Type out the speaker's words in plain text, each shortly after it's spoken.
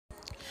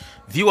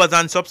Viewers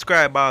and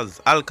subscribers,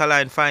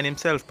 ALKALINE find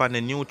himself on the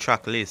new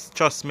track list.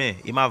 Trust me,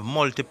 him have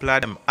multiple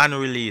them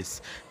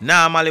unreleased.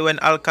 Normally when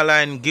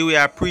ALKALINE give you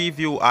a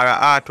preview or a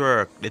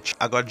artwork, the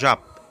track go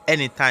drop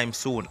anytime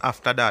soon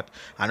after that.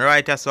 And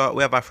right here so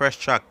we have a fresh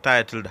track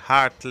titled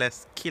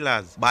Heartless K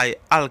by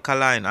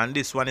ALKALINE, and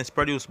this one is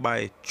produced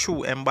by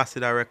True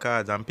Ambassador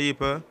Records. And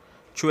people,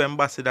 True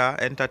Ambassador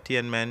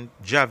Entertainment,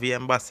 Javi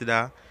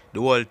Ambassador, the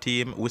whole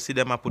team, we see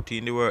them a put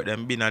in the work,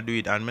 them been a do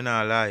it, and me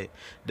not lie,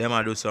 them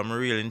a do some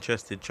real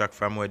interesting track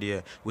from where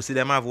they. We see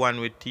them have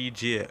one with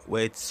TJ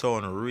where it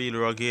sound real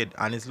rugged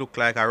and it look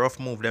like a rough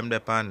move them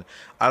depend.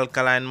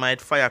 ALKALINE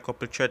might fire a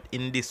couple threat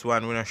in this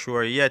one, we're not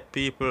sure yet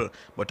people,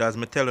 but as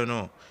me tell you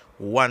now,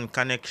 one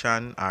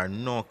connection or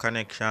no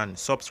connection.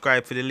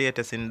 Subscribe for the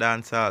latest in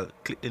dancehall.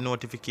 Click the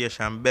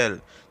notification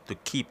bell to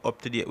keep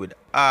up to date with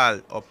all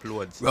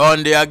uploads.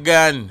 Round there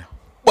again.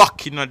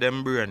 Back in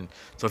them brain.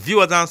 So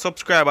viewers and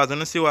subscribers,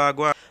 you see what I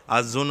go on.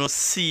 As you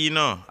see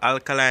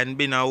ALKALINE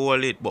been a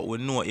whole it, but we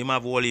know him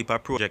have a whole heap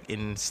of project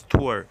in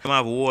store. Him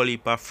have a whole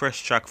heap of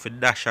fresh track for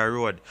Dasher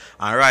Road.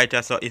 And right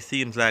here, so it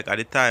seems like at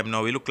the time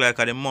now, we look like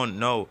at the month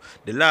now.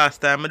 The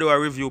last time I do a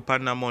review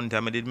pan the month,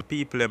 I did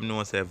people them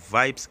know say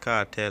Vybz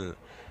Kartel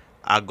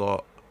I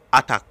go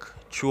attack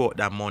throughout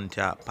the month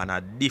on a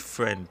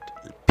different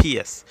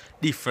pace,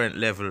 different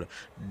level.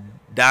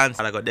 Dance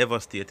I got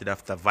devastated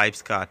after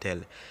Vybz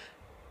Kartel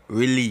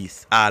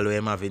release all we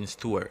have in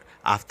store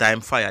after him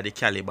fire the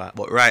caliber.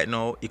 But right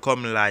now it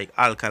come like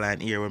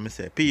ALKALINE here when me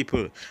say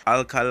people,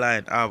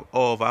 ALKALINE have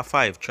over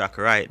 5 track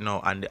right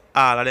now, and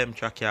all of them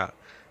track here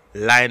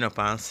line up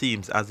and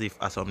seems as if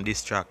as some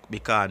diss track,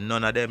 because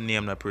none of them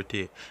name not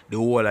pretty. The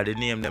whole of the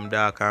name them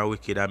dark and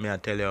wicked, and me I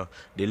tell you,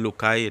 the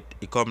look at it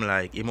come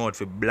like him out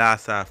for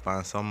blast off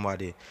on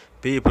somebody.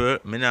 People,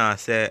 me not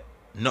say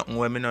nothing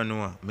where me no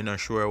know. Me not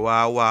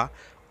sure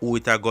who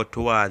it a go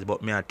towards,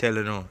 but me I tell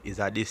you now is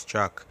a diss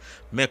track.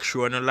 Make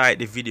sure you like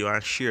the video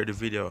and share the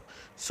video.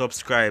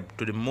 Subscribe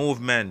to the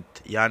movement,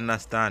 you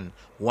understand?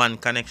 One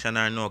connection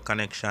or no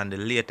connection, the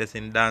latest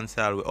in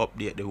dancehall, we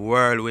update the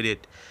world with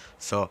it.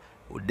 So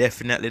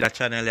definitely the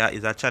channel here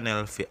is a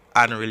channel for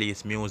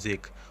unreleased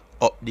music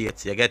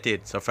updates, you get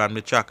it? So from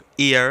the track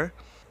here,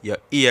 you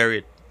hear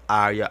it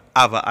or you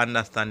have an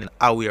understanding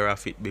aware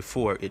of it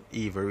before it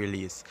even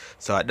release.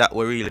 So that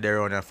we really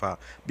there on for.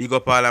 Big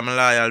up all of my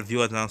loyal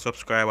viewers and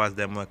subscribers,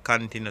 them will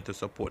continue to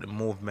support the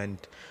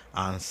movement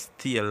and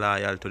stay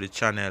loyal to the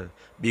channel.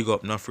 Big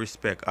up, enough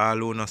respect. All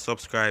who not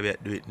subscribe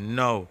yet, do it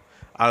now.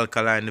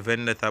 ALKALINE the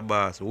vendetta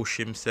boss, whoosh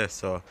him says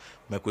so.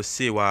 Make we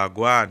see what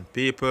go on.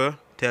 People,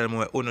 tell me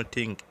what you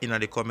think in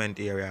the comment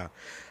area.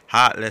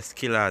 Heartless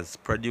K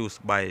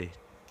produced by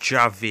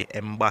Javi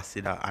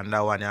Ambassador, and that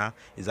one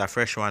is a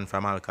fresh one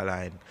from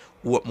ALKALINE.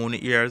 Open my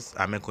ears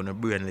and make on the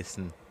brain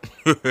listen.